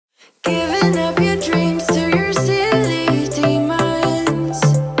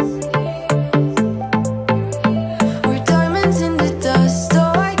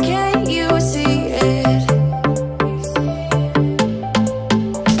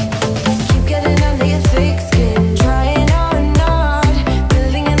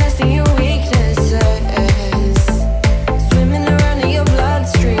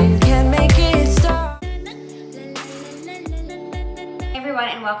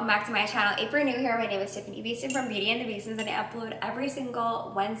welcome back to my channel. If you're new here, my name is Tiffani Beaston from Beauty and the Beastons, and I upload every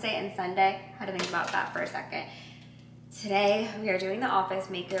single Wednesday and Sunday. I had to think about that for a second. Today, we are doing the office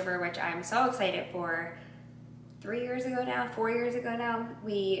makeover, which I'm so excited for. 4 years ago now,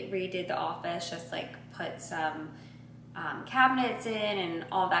 we redid the office, just like put some cabinets in and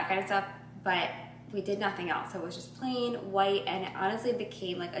all that kind of stuff, but we did nothing else. So it was just plain white, and it honestly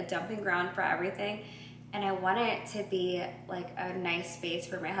became like a dumping ground for everything. And I want it to be like a nice space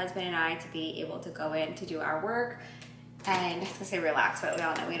for my husband and I to be able to go in to do our work. And I was gonna say relax, but we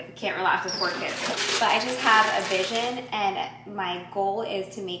all know we can't relax with 4 kids. But I just have a vision, and my goal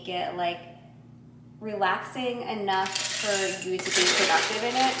is to make it like relaxing enough for you to be productive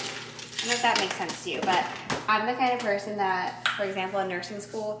in it. I don't know if that makes sense to you, but I'm the kind of person that, for example, in nursing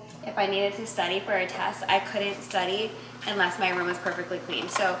school, if I needed to study for a test, I couldn't study unless my room was perfectly clean.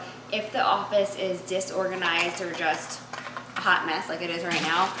 So if the office is disorganized or just a hot mess like it is right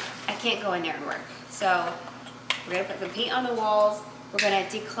now, I can't go in there and work. So we're gonna put some paint on the walls. We're gonna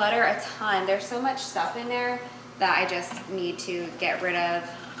declutter a ton. There's so much stuff in there that I just need to get rid of,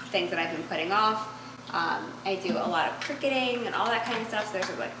 things that I've been putting off. I do a lot of cricketing and all that kind of stuff, so there's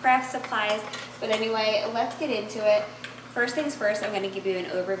like craft supplies. But anyway, let's get into it. First things first, I'm gonna give you an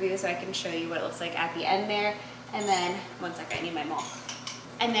overview so I can show you what it looks like at the end there. And then, one second, I need my mulch.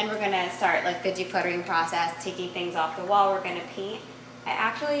 And then we're gonna start like the decluttering process, taking things off the wall. We're gonna paint. I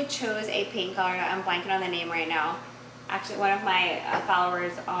actually chose a paint color, I'm blanking on the name right now. Actually, one of my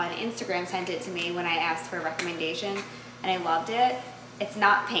followers on Instagram sent it to me when I asked for a recommendation, and I loved it. It's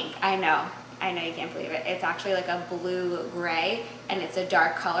not pink, I know you can't believe it. It's actually like a blue-gray, and it's a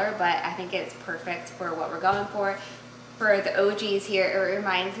dark color, but I think it's perfect for what we're going for. For the OGs here, it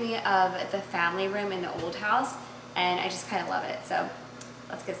reminds me of the family room in the old house, and I just kind of love it. So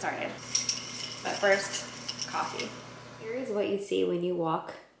let's get started. But first, coffee. Here is what you see when you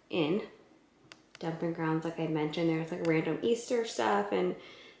walk in. Dumping grounds, like I mentioned, there's like random Easter stuff and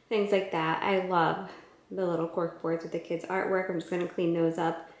things like that. I love the little cork boards with the kids' artwork. I'm just gonna clean those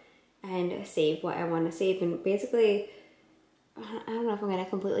up and save what I want to save. And basically, I don't know if I'm gonna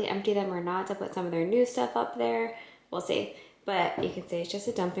completely empty them or not to put some of their new stuff up there. We'll see. But you can see it's just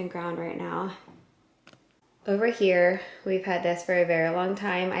a dumping ground right now. Over here, we've had this for a very long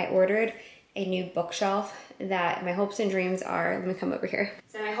time. I ordered a new bookshelf that my hopes and dreams are, let me come over here.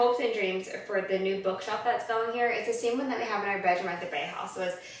 So my hopes and dreams for the new bookshelf that's going here is the same one that we have in our bedroom at the Bay House.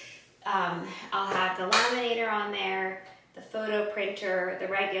 So I'll have the laminator on there, the photo printer, the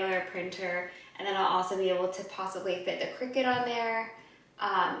regular printer, and then I'll also be able to possibly fit the Cricut on there.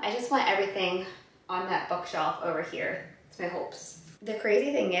 I just want everything on that bookshelf over here. It's my hopes. The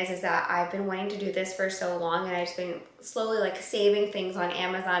crazy thing is that I've been wanting to do this for so long, and I've just been slowly like saving things on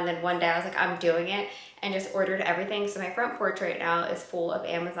Amazon. Then one day I was like, I'm doing it, and just ordered everything. So my front porch right now is full of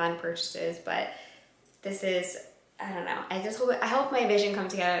Amazon purchases, but this is, I don't know. I hope my vision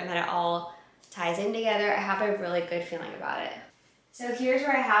comes together and that it all ties in together. I have a really good feeling about it. So here's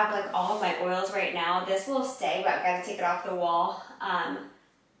where I have like all of my oils right now. This will stay, but I've got to take it off the wall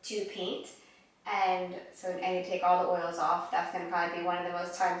to paint. And so I need to take all the oils off. That's going to probably be one of the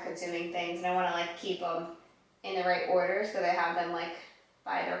most time-consuming things, and I want to like keep them in the right order so they have them like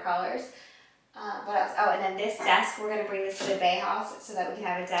by their colors. What else? Oh, and then this desk, we're going to bring this to the Bay House so that we can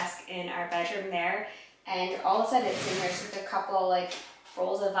have a desk in our bedroom there. And all of a sudden it's in here, just a couple like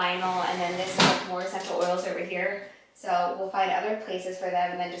rolls of vinyl, and then this like more essential oils over here. So we'll find other places for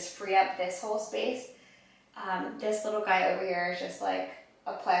them and then just free up this whole space. This little guy over here is just like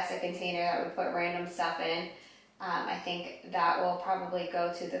a plastic container that we put random stuff in. I think that will probably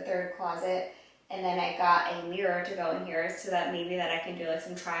go to the third closet. And then I got a mirror to go in here so that maybe that I can do like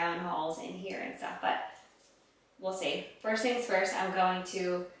some try on hauls in here and stuff, but we'll see. First things first, I'm going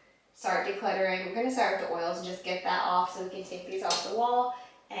to start decluttering. We're gonna start with the oils and just get that off so we can take these off the wall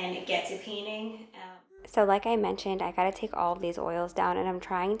and get to painting. So like I mentioned, I gotta take all of these oils down, and I'm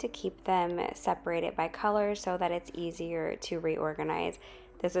trying to keep them separated by color so that it's easier to reorganize.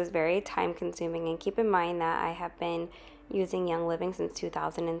 This is very time consuming, and keep in mind that I have been using Young Living since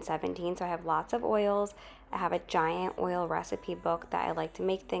 2017, so I have lots of oils. I have a giant oil recipe book that I like to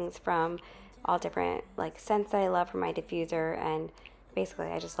make things from, all different like scents that I love for my diffuser, and basically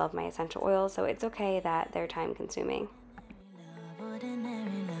I just love my essential oils, so it's okay that they're time consuming.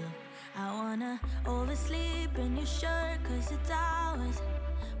 I wanna oversleep in your shirt 'cause it's ours.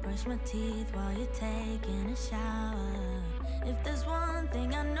 Brush my teeth while you're taking a shower. If there's one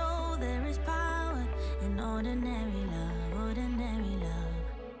thing I know, there is power in ordinary love, ordinary love.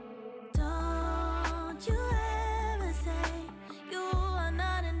 Don't you ever say you are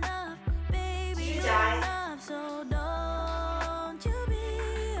not enough, baby, you're enough. So don't you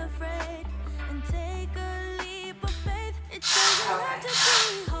be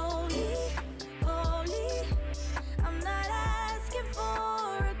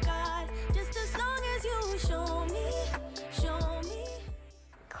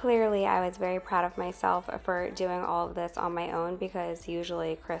Clearly, I was very proud of myself for doing all of this on my own, because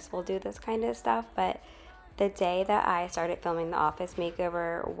usually Chris will do this kind of stuff, but the day that I started filming the office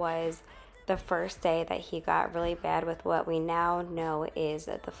makeover was the first day that he got really bad with what we now know is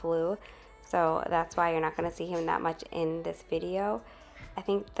the flu. So that's why you're not going to see him that much in this video. I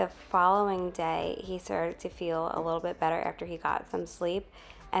think the following day he started to feel a little bit better after he got some sleep,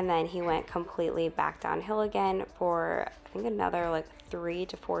 and then he went completely back downhill again for I think another like 3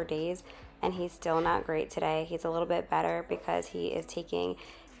 to 4 days, and he's still not great today. He's a little bit better because he is taking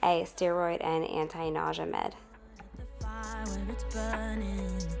a steroid and anti-nausea med.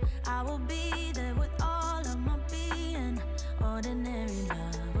 I will be there with all of my being. Ordinary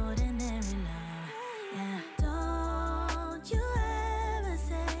love, ordinary love. Yeah. Don't you ever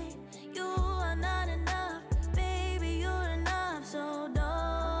say you are not enough, baby, you're enough. So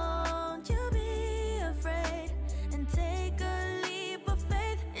don't you be afraid and take a leap of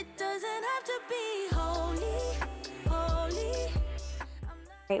faith. It doesn't have to be holy, holy.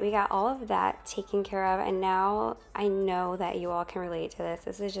 Right, we got all of that taken care of, and now I know that you all can relate to this.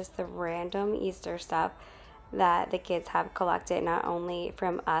 This is just the random Easter stuff that the kids have collected, not only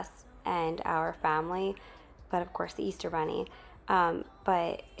from us and our family, but of course the Easter Bunny.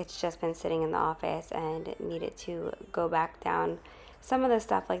 But it's just been sitting in the office and it needed to go back down. Some of the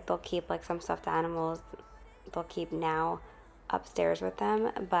stuff, like they'll keep like some stuffed animals, they'll keep now upstairs with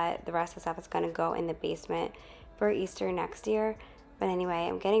them, but the rest of the stuff is going to go in the basement for Easter next year. But anyway,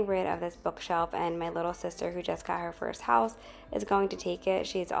 I'm getting rid of this bookshelf, and my little sister, who just got her first house, is going to take it.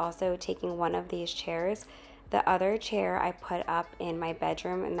 She's also taking one of these chairs. The other chair I put up in my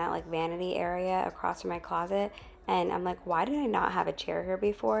bedroom in that like vanity area across from my closet, and I'm like, why did I not have a chair here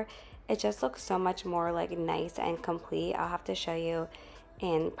before? It just looks so much more like nice and complete. I'll have to show you,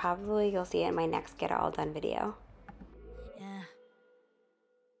 and probably you'll see it in my next Get It All Done video. Yeah.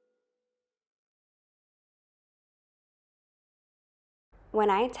 When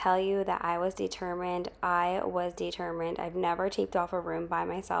I tell you that I was determined, I was determined. I've never taped off a room by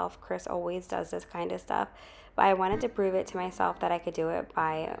myself. Chris always does this kind of stuff, but I wanted to prove it to myself that I could do it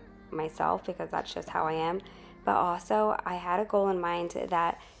by myself, because that's just how I am. But also, I had a goal in mind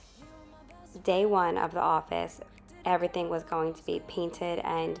that day one of the office, everything was going to be painted,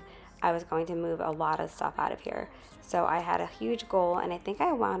 and I was going to move a lot of stuff out of here. So I had a huge goal, and I think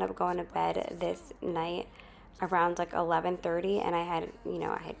I wound up going to bed this night around like 11:30, and I had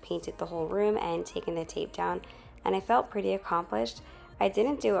painted the whole room and taken the tape down, and I felt pretty accomplished. I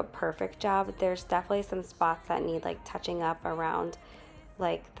didn't do a perfect job. There's definitely some spots that need like touching up around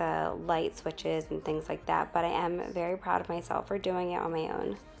like the light switches and things like that, but I am very proud of myself for doing it on my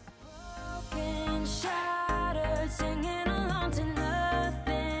own. Broken, shattered, singing along to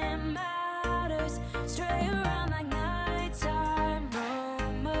nothing matters, stray around like nighttime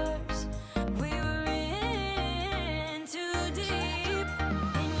rumors. We were in too deep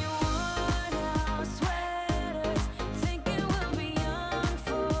in your worn-out sweaters, thinking we'll be young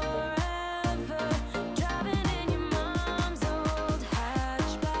forever, driving in your mom's old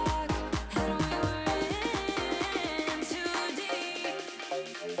hatchback, and we were in too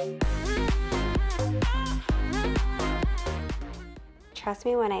deep. Trust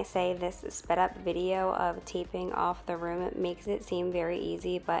me when I say this sped up video of taping off the room, it makes it seem very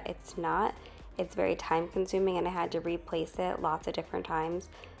easy, but it's not. It's very time consuming, and I had to replace it lots of different times,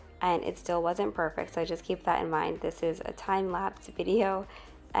 and it still wasn't perfect, so just keep that in mind. This is a time-lapse video,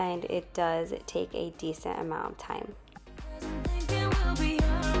 and it does take a decent amount of time.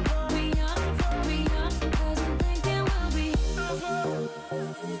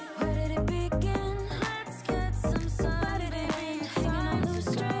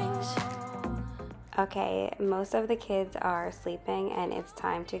 Okay, most of the kids are sleeping, and it's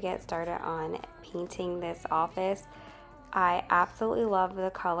time to get started on painting this office. I absolutely love the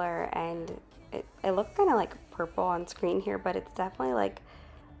color, and it looks kind of like purple on screen here, but it's definitely like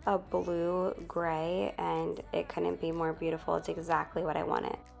a blue gray, and it couldn't be more beautiful. It's exactly what I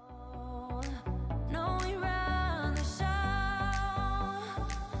wanted.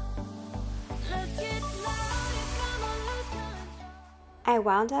 I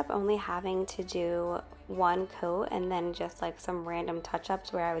wound up only having to do one coat and then just like some random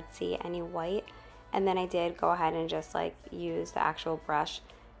touch-ups where I would see any white, and then I did go ahead and just like use the actual brush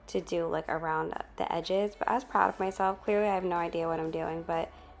to do like around the edges. But I was proud of myself. Clearly I have no idea what I'm doing,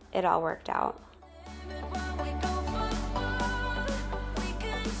 but it all worked out.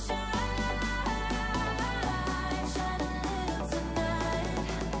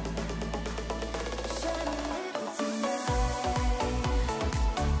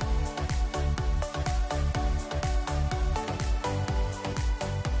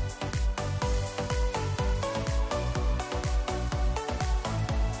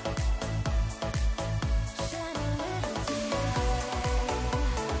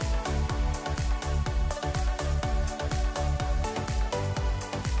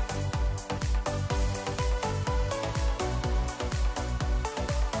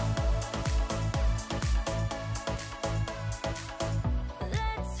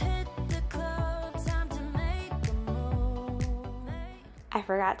 I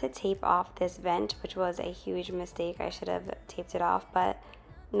forgot to tape off this vent, which was a huge mistake. I should have taped it off, but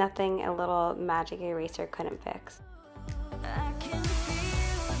nothing a little magic eraser couldn't fix. I can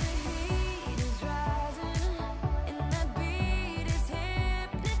feel the heat is rising, and that beat is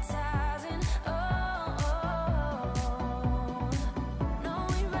hypnotizing. Oh, no,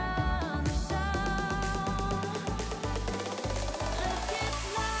 we round the sound. Let's get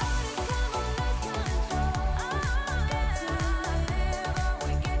louder, come on, let's control. Get to live or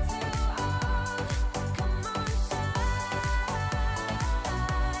we get too old. Come on,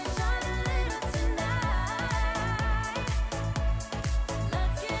 shine a little tonight.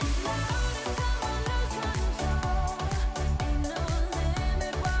 Let's get louder, come on, lose control. Ain't no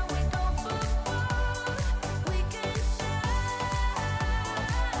limit while we go for gold. We can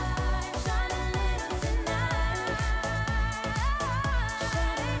shine a little tonight.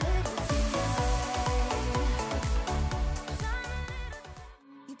 Shine a little tonight.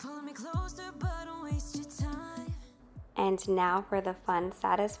 You pulling me closer, but don't waste your time. And now for the fun,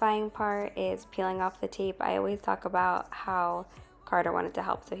 satisfying part is peeling off the tape. I always talk about how Carter wanted to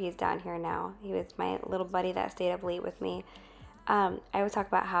help, so he's down here now. He was my little buddy that stayed up late with me. I always talk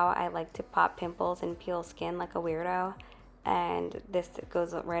about how I like to pop pimples and peel skin like a weirdo, and this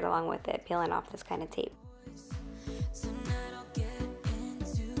goes right along with it, peeling off this kind of tape. Tonight I'll get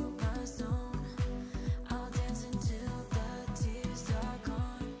into my zone. I'll dance until the tears are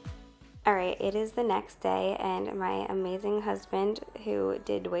gone. Alright, it is the next day, and my amazing husband, who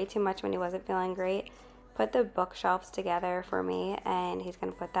did way too much when he wasn't feeling great, put the bookshelves together for me, and he's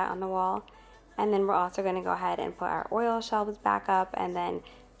going to put that on the wall. And then we're also going to go ahead and put our oil shelves back up and then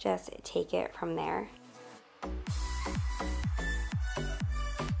just take it from there.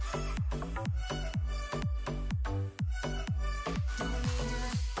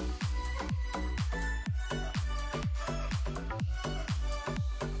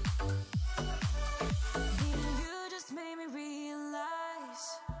 You just made me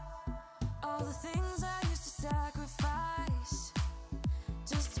realize all the things I used to sacrifice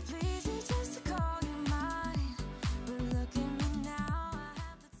just to please you, just to call you mine. But look at me now, I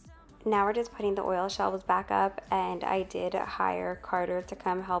have the time. Now we're just putting the oil shelves back up, and I did hire Carter to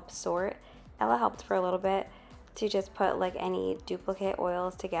come help sort. Ella helped for a little bit to just put like any duplicate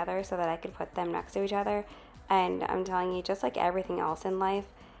oils together so that I could put them next to each other. And I'm telling you, just like everything else in life,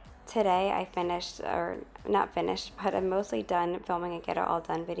 today I finished, or not finished, but I'm mostly done filming a Get It All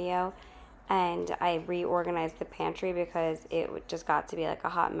Done video, and I reorganized the pantry because it just got to be like a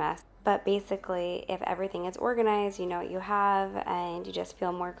hot mess. But basically, if everything is organized, you know what you have, and you just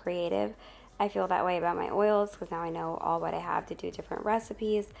feel more creative. I feel that way about my oils because now I know all what I have to do different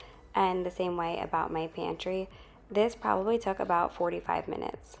recipes, and the same way about my pantry. This probably took about 45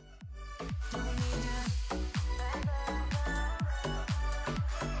 minutes.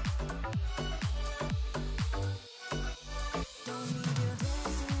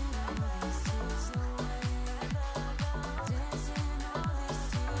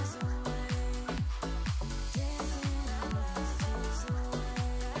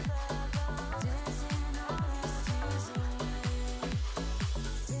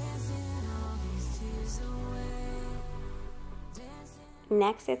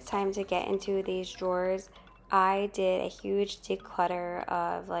 Next, it's time to get into these drawers. I did a huge declutter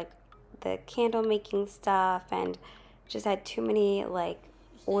of like the candle making stuff and just had too many like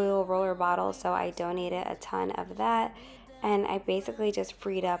oil roller bottles, so I donated a ton of that, and I basically just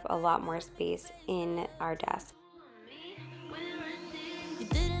freed up a lot more space in our desk.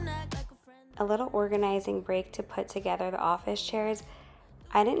 A little organizing break to put together the office chairs.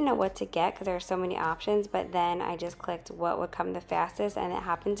 I didn't know what to get because there are so many options, but then I just clicked what would come the fastest, and it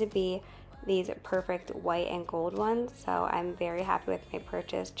happened to be these perfect white and gold ones, so I'm very happy with my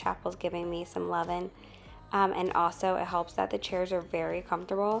purchase. Chapel's giving me some lovin', and also it helps that the chairs are very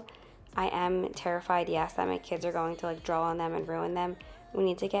comfortable. I am terrified, yes, that my kids are going to like draw on them and ruin them. We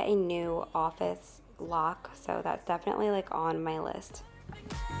need to get a new office lock, so that's definitely like on my list.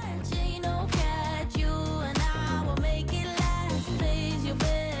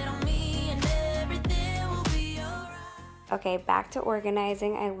 Okay, back to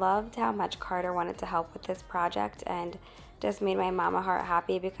organizing. I loved how much Carter wanted to help with this project, and just made my mama heart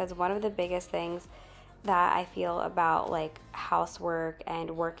happy, because one of the biggest things that I feel about like housework and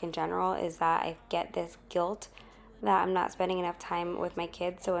work in general is that I get this guilt that I'm not spending enough time with my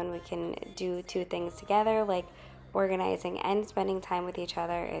kids. So when we can do two things together, like organizing and spending time with each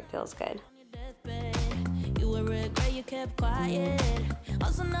other, it feels good. You were regret, you kept quiet.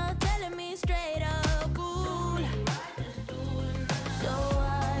 Also not telling me straight up, cool. So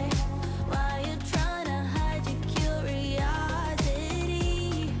why you trying to hide your curiosity?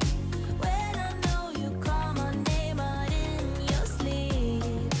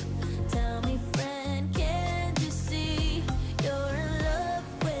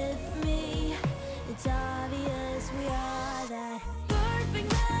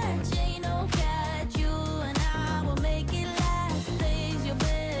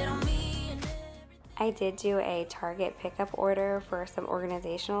 I did do a Target pickup order for some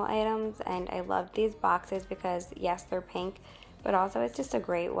organizational items, and I loved these boxes because yes, they're pink, but also it's just a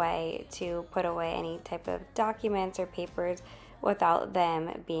great way to put away any type of documents or papers without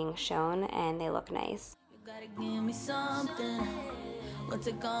them being shown, and they look nice. You gotta give me something. What's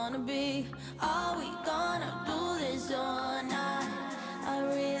it gonna be? Are we gonna do this or not? I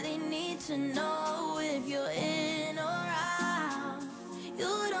really need to know if you're in or out.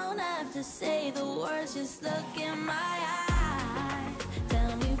 You don't have to say the words, just look in my eyes.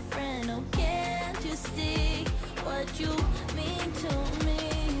 Tell me, friend, oh, can't you see what you mean to me?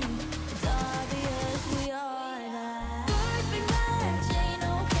 It's obvious we are that perfect match, ain't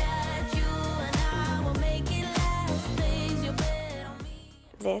no catch. You and I will make it last. Place your bet on me.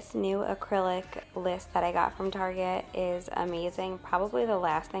 This new acrylic list that I got from Target is amazing. Probably the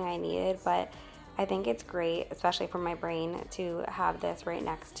last thing I needed, but I think it's great, especially for my brain, to have this right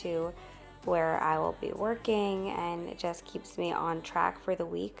next to where I will be working, and it just keeps me on track for the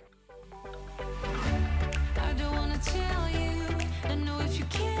week. I don't wanna tell you, don't know if you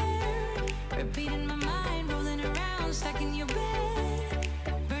care. Repeating my mind, rolling around, stuck in your bed.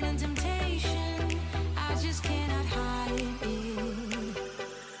 Burning temptation, I just cannot hide it.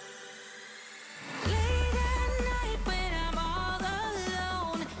 Late at night when I'm all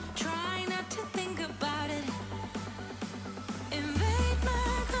alone, try not to think about it. Invade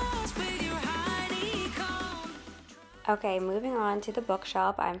my thoughts with your honeycomb. Okay, moving on to the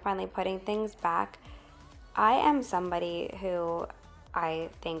bookshelf. I'm finally putting things back. I am somebody who I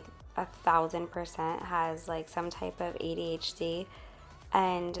think 1000% has like some type of ADHD,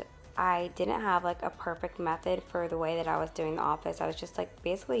 and I didn't have like a perfect method for the way that I was doing the office. I was just like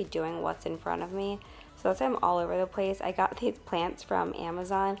basically doing what's in front of me. So that's why I'm all over the place. I got these plants from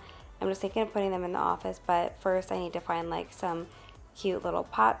Amazon. I'm just thinking of putting them in the office, but first I need to find like some cute little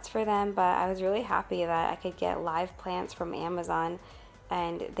pots for them. But I was really happy that I could get live plants from Amazon,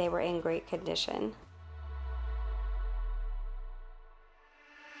 and they were in great condition.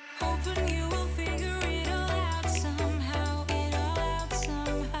 Hoping you will figure it all out somehow,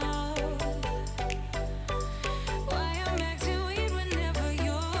 Why I'm acting weird whenever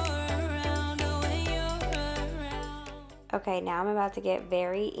you're around, oh, when you're around. Okay, now I'm about to get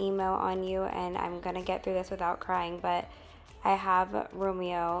very emo on you, and I'm gonna get through this without crying, but I have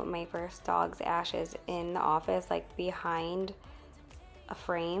Romeo, my first dog's ashes, in the office, like behind a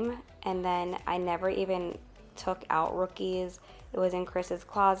frame, and then I never even took out Rookie's. It was in Chris's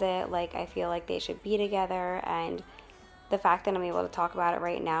closet. Like, I feel like they should be together, and the fact that I'm able to talk about it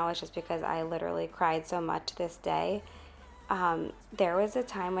right now is just because I literally cried so much this day. There was a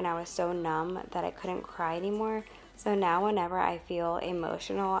time when I was so numb that I couldn't cry anymore. So now whenever I feel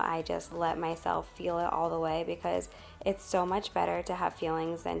emotional, I just let myself feel it all the way, because it's so much better to have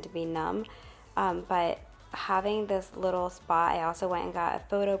feelings than to be numb. But having this little spot, I also went and got a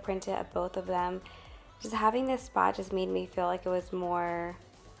photo printed of both of them. Just having this spot just made me feel like it was more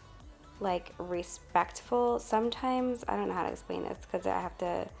like respectful. Sometimes, I don't know how to explain this because I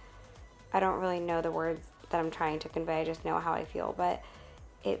don't really know the words that I'm trying to convey. I just know how I feel, but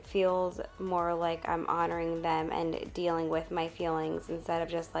it feels more like I'm honoring them and dealing with my feelings instead of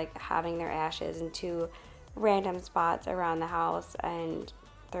just like having their ashes in two random spots around the house. And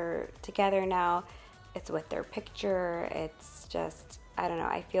they're together now. It's with their picture. It's just, I don't know,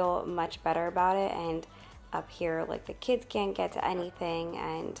 I feel much better about it. And up here, like, the kids can't get to anything,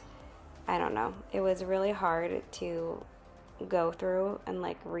 and I don't know, it was really hard to go through and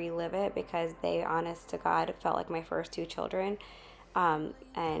like relive it, because they, honest to God, felt like my first two children.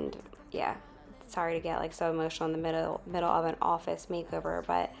 And yeah, sorry to get like so emotional in the middle of an office makeover,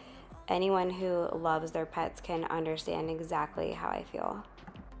 but anyone who loves their pets can understand exactly how I feel.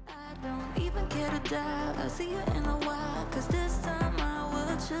 I don't even care to doubt. I'll see you in a while, 'cause this time I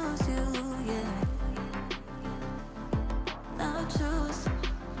will choose you, yeah. Now choose.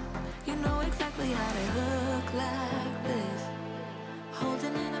 You know exactly how they look like this.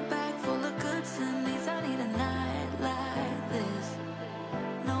 Holding in a bag full of goods and needs. I need a night like this.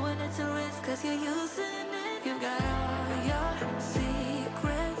 Knowing it's a risk, 'cause you're using it. You got all your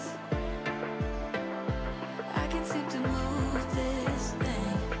secrets. I can seem to move this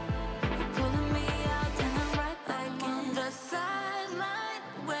thing. You're pulling me out and I'm right back on the sideline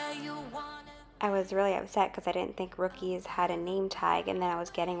where you want it. I was really upset because I didn't think Rookie's had a name tag, and then I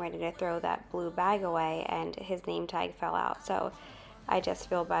was getting ready to throw that blue bag away and his name tag fell out. So I just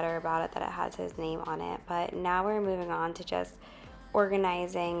feel better about it that it has his name on it. But now we're moving on to just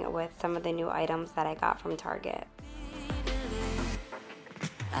organizing with some of the new items that I got from Target.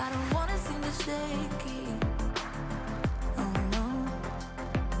 I don't wanna seem to shaky. Oh no.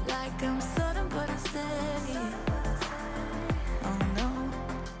 Like I'm sudden but instead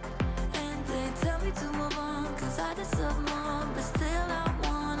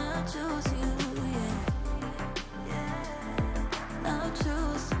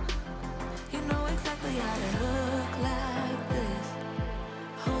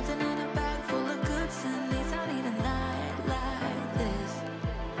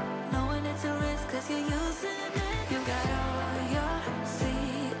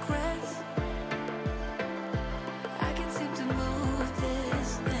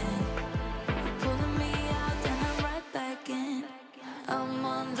I'm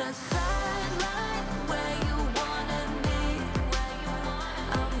on the sideline where you wanna be.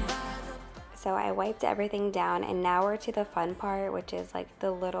 I'm by the So I wiped everything down, and now we're to the fun part, which is like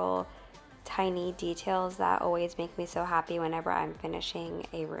the little tiny details that always make me so happy whenever I'm finishing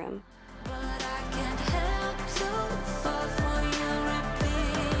a room. but I can't help to fall for you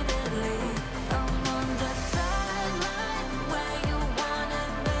repeatedly. I'm on the sideline where you wanna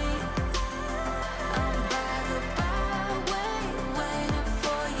be. I'm by the byway waiting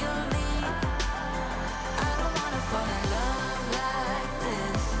for your lead. I don't wanna fall in love like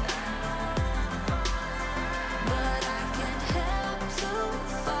this, but I can't help to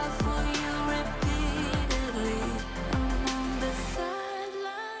fall for you repeatedly. I'm on the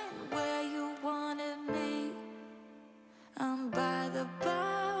sideline where you wanted me. I'm by the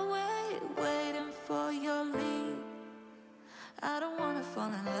byway waiting for your lead. I don't wanna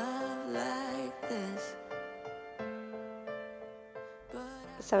fall in love like this,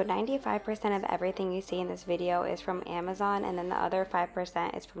 but So 95% of everything you see in this video is from Amazon, and then the other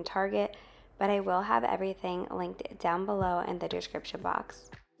 5% is from Target, but I will have everything linked down below in the description box.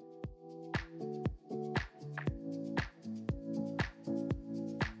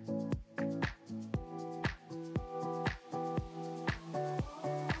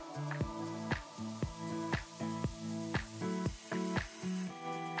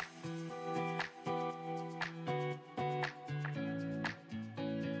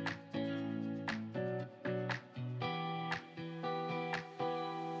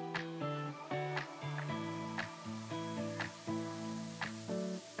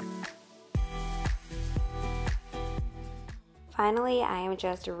 Finally, I am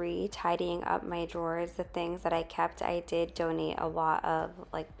just re-tidying up my drawers. The things that I kept, I did donate a lot of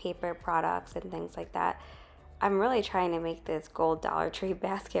like paper products and things like that. I'm really trying to make this gold Dollar Tree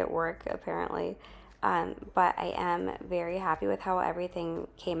basket work apparently. But I am very happy with how everything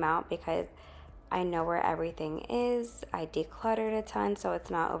came out because I know where everything is. I decluttered a ton so it's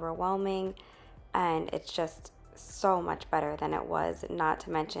not overwhelming, and it's just so much better than it was. Not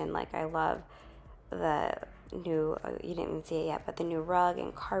to mention, like, I love the new, you didn't see it yet, but the new rug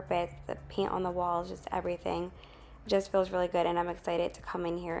and carpets, the paint on the walls, just everything. It just feels really good, and I'm excited to come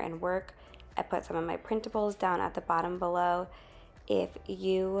in here and work. I put some of my printables down at the bottom below. If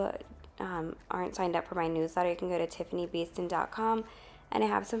you aren't signed up for my newsletter, you can go to tiffanibeaston.com, and I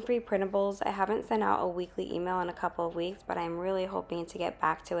have some free printables. I haven't sent out a weekly email in a couple of weeks, but I'm really hoping to get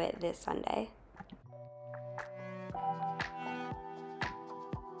back to it this Sunday.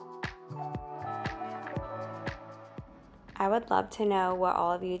 I would love to know what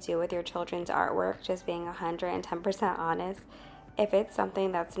all of you do with your children's artwork, just being 110% honest. If it's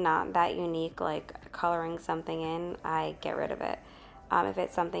something that's not that unique, like coloring something in, I get rid of it. If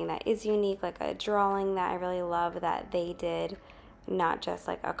it's something that is unique, like a drawing that I really love that they did, not just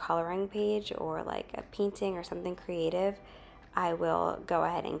like a coloring page or like a painting or something creative, I will go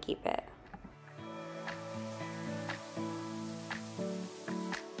ahead and keep it.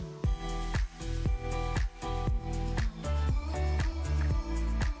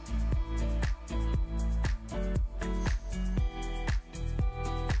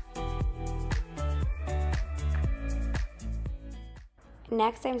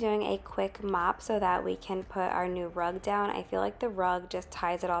 Next, I'm doing a quick mop so that we can put our new rug down. I feel like the rug just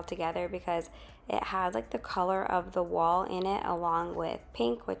ties it all together because it has like the color of the wall in it along with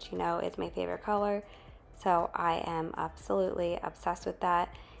pink, which you know is my favorite color. So I am absolutely obsessed with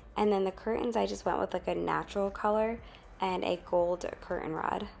that. And then the curtains, I just went with like a natural color and a gold curtain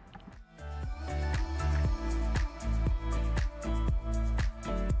rod.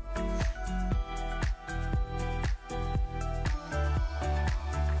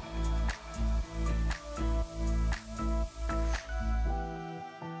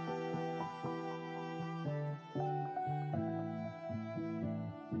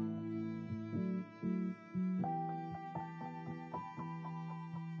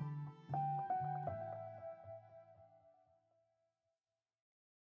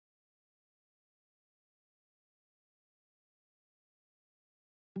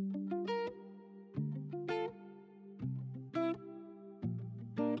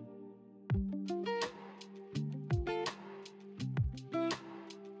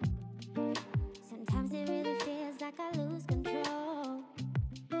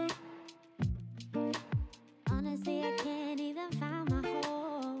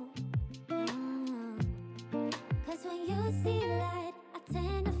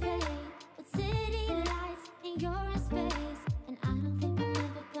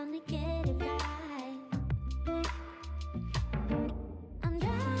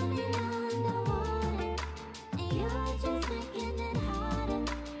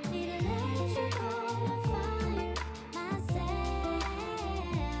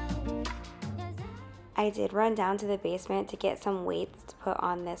 I did run down to the basement to get some weights to put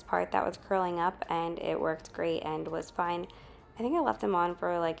on this part that was curling up, and it worked great and was fine. I think I left them on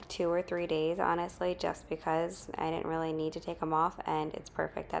for like 2 or 3 days, honestly, just because I didn't really need to take them off, and it's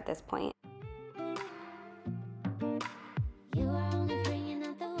perfect at this point. You are only bringing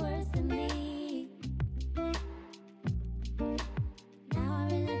out the worst in me. Now I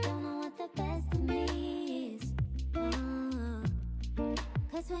really don't know what the best in me is.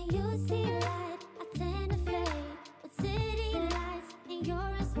 'Cause when you see light, I tend to fade. With city lights and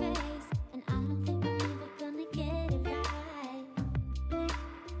you're in space, and I don't think I'm ever gonna get it right.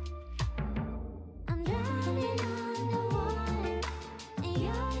 I'm drowning underwater, and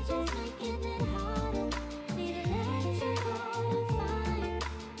you're just making it harder. Need to let you go to find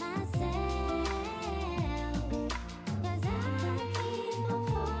myself. 'Cause I keep on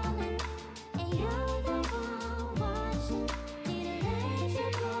falling, and you're the one watching. Need to let you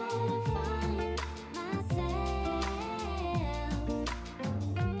go to find myself.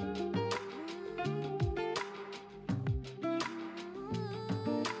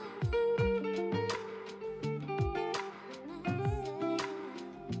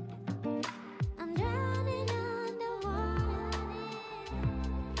 I'm drowning underwater.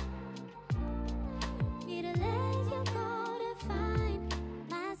 Need to let you go to find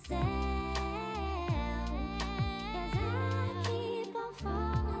myself. 'Cause I keep on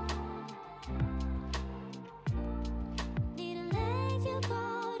falling. Need to let you go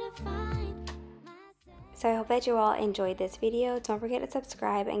to find myself. So I hope that you all enjoyed this video. Don't forget to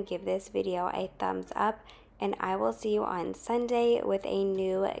subscribe and give this video a thumbs up, and I will see you on Sunday with a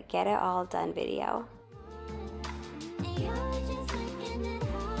new Get It All Done video. And you're just making it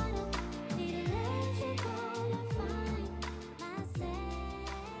harder. Need to let you go to find myself.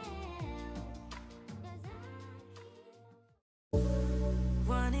 'Cause I keep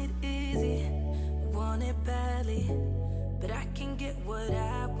Want it easy, want it badly, but I can get what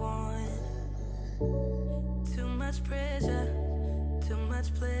I want. Too much pressure, too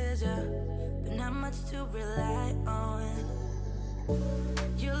much pleasure, but not much to rely on.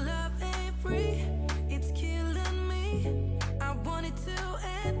 Your love ain't free, it's killing me. I want it to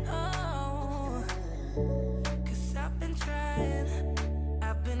end all. 'Cause I've been trying,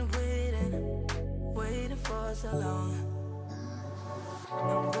 I've been waiting for so long.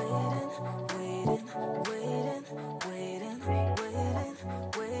 I'm waiting, waiting, waiting, waiting, waiting,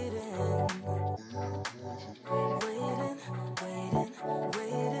 waiting, waiting,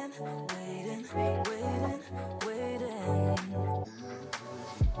 waiting, waiting, waiting, waiting.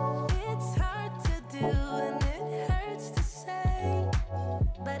 It's hard to do and it hurts to say,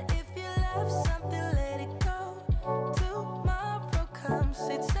 but if you love something, let it go. Tomorrow comes,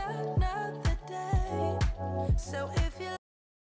 it's another day. So if